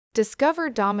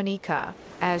Discover Dominica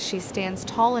as she stands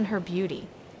tall in her beauty,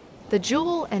 the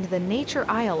jewel and the nature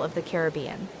isle of the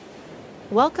Caribbean.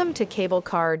 Welcome to Cable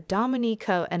Car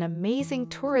Dominica, an amazing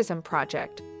tourism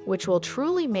project which will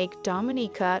truly make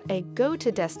Dominica a go-to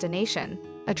destination,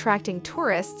 attracting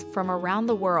tourists from around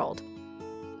the world.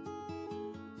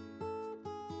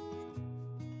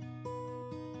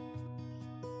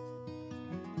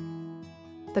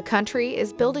 The country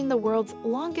is building the world's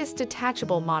longest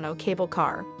detachable mono cable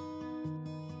car.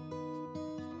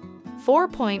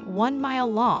 4.1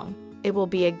 mile long, it will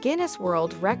be a Guinness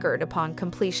World Record upon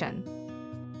completion.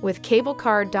 With Cable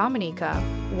Car Dominica,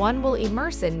 one will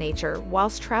immerse in nature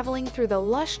whilst traveling through the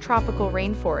lush tropical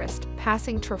rainforest,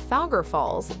 passing Trafalgar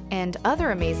Falls and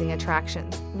other amazing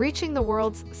attractions, reaching the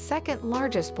world's second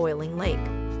largest boiling lake.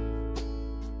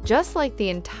 Just like the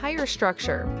entire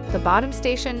structure, the bottom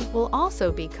station will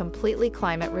also be completely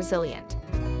climate resilient.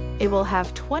 It will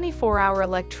have 24-hour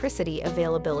electricity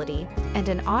availability and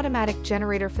an automatic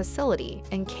generator facility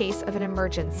in case of an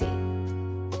emergency.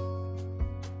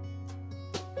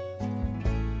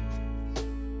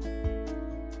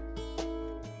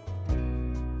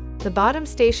 The bottom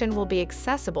station will be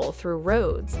accessible through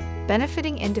roads,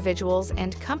 benefiting individuals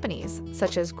and companies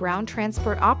such as ground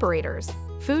transport operators,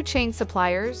 food chain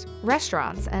suppliers,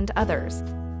 restaurants, and others.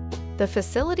 The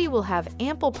facility will have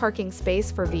ample parking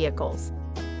space for vehicles.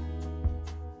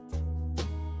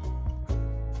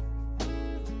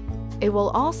 It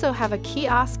will also have a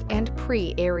kiosk and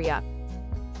pre-area.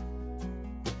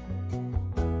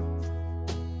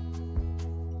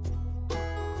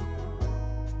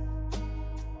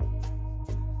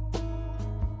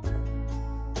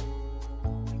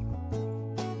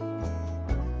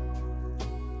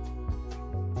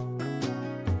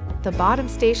 The bottom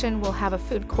station will have a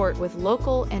food court with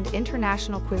local and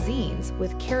international cuisines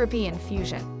with Caribbean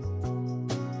fusion,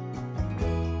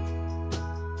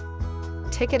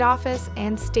 ticket office,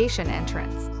 and station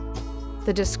entrance.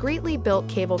 The discreetly built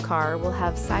cable car will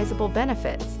have sizable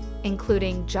benefits,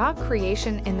 including job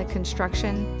creation in the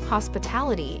construction,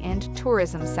 hospitality, and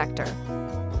tourism sector.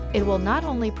 It will not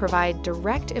only provide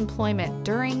direct employment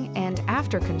during and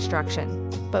after construction,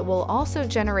 but will also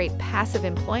generate passive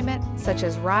employment such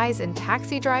as rise in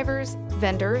taxi drivers,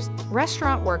 vendors,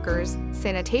 restaurant workers,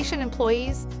 sanitation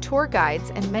employees, tour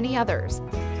guides, and many others.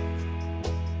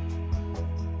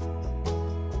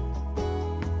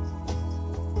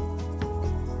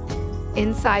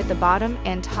 Inside the bottom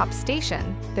and top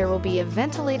station, there will be a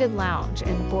ventilated lounge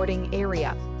and boarding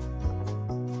area.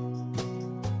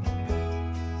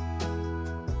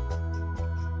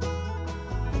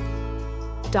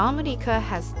 Dominica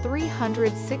has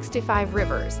 365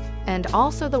 rivers and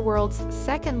also the world's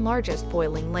second largest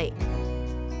boiling lake.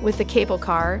 With the cable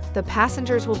car, the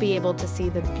passengers will be able to see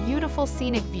the beautiful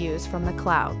scenic views from the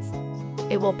clouds.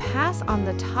 It will pass on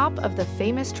the top of the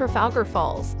famous Trafalgar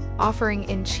Falls, offering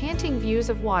enchanting views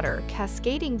of water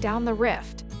cascading down the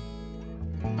rift.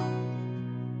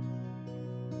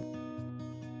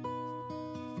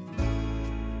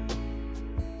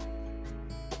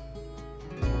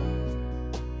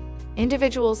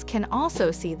 Individuals can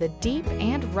also see the deep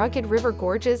and rugged river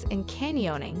gorges and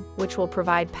canyoning, which will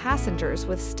provide passengers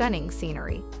with stunning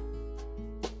scenery.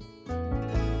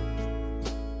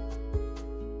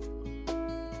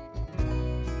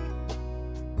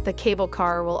 The cable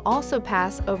car will also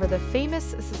pass over the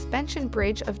famous suspension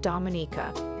bridge of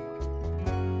Dominica.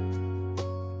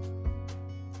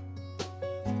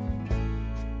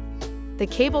 The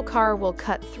cable car will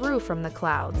cut through from the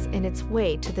clouds in its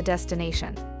way to the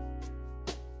destination.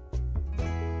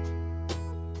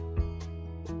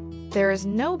 There is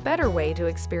no better way to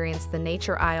experience the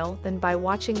nature isle than by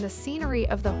watching the scenery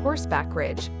of the Horseback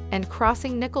Ridge and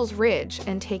crossing Nichols Ridge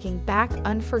and taking back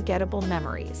unforgettable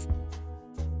memories.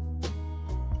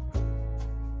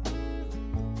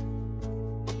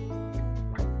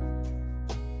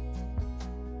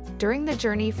 During the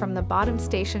journey from the bottom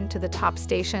station to the top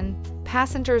station,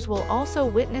 passengers will also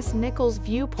witness Nichols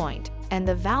Viewpoint and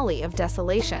the Valley of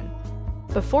Desolation.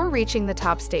 Before reaching the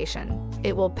top station,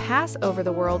 it will pass over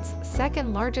the world's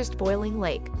second largest boiling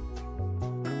lake.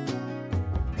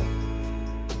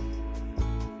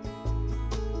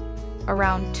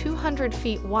 Around 200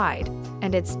 feet wide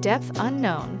and its depth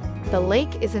unknown, the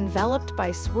lake is enveloped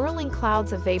by swirling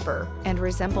clouds of vapor and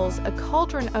resembles a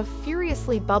cauldron of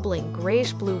furiously bubbling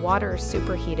grayish-blue water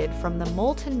superheated from the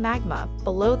molten magma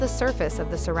below the surface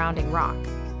of the surrounding rock.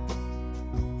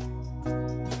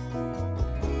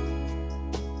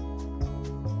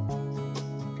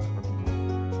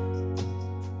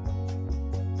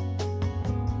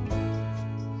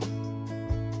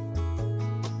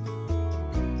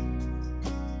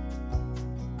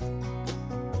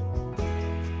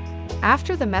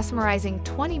 After the mesmerizing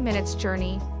 20 minutes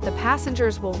journey, the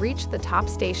passengers will reach the top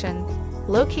station,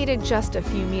 located just a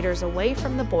few meters away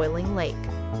from the boiling lake.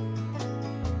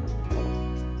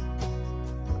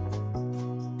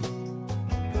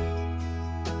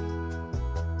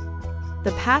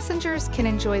 The passengers can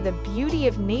enjoy the beauty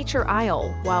of Nature Isle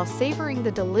while savoring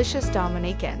the delicious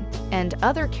Dominican and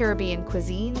other Caribbean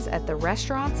cuisines at the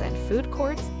restaurants and food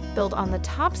courts built on the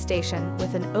top station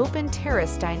with an open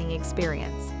terrace dining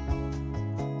experience.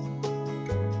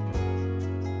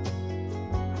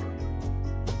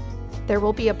 There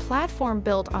will be a platform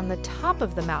built on the top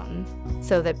of the mountain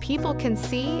so that people can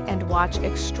see and watch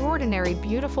extraordinary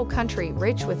beautiful country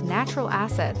rich with natural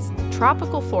assets,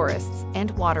 tropical forests,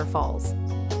 and waterfalls.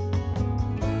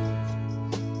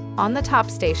 On the top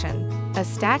station, a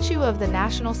statue of the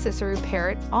national Cicerus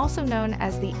parrot, also known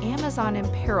as the Amazon in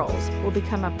Perils, will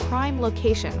become a prime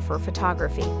location for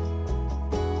photography.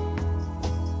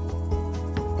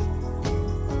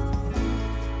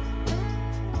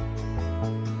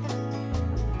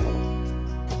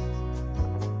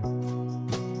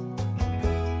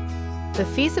 The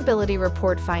feasibility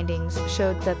report findings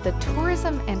showed that the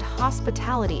tourism and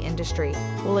hospitality industry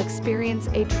will experience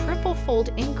a triple-fold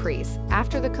increase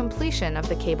after the completion of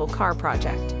the cable car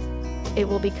project. It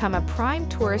will become a prime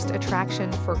tourist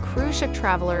attraction for cruise ship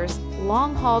travelers,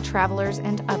 long-haul travelers,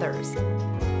 and others.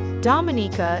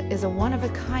 Dominica is a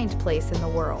one-of-a-kind place in the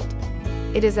world.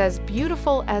 It is as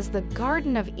beautiful as the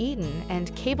Garden of Eden,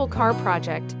 and cable car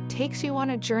project takes you on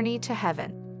a journey to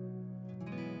heaven.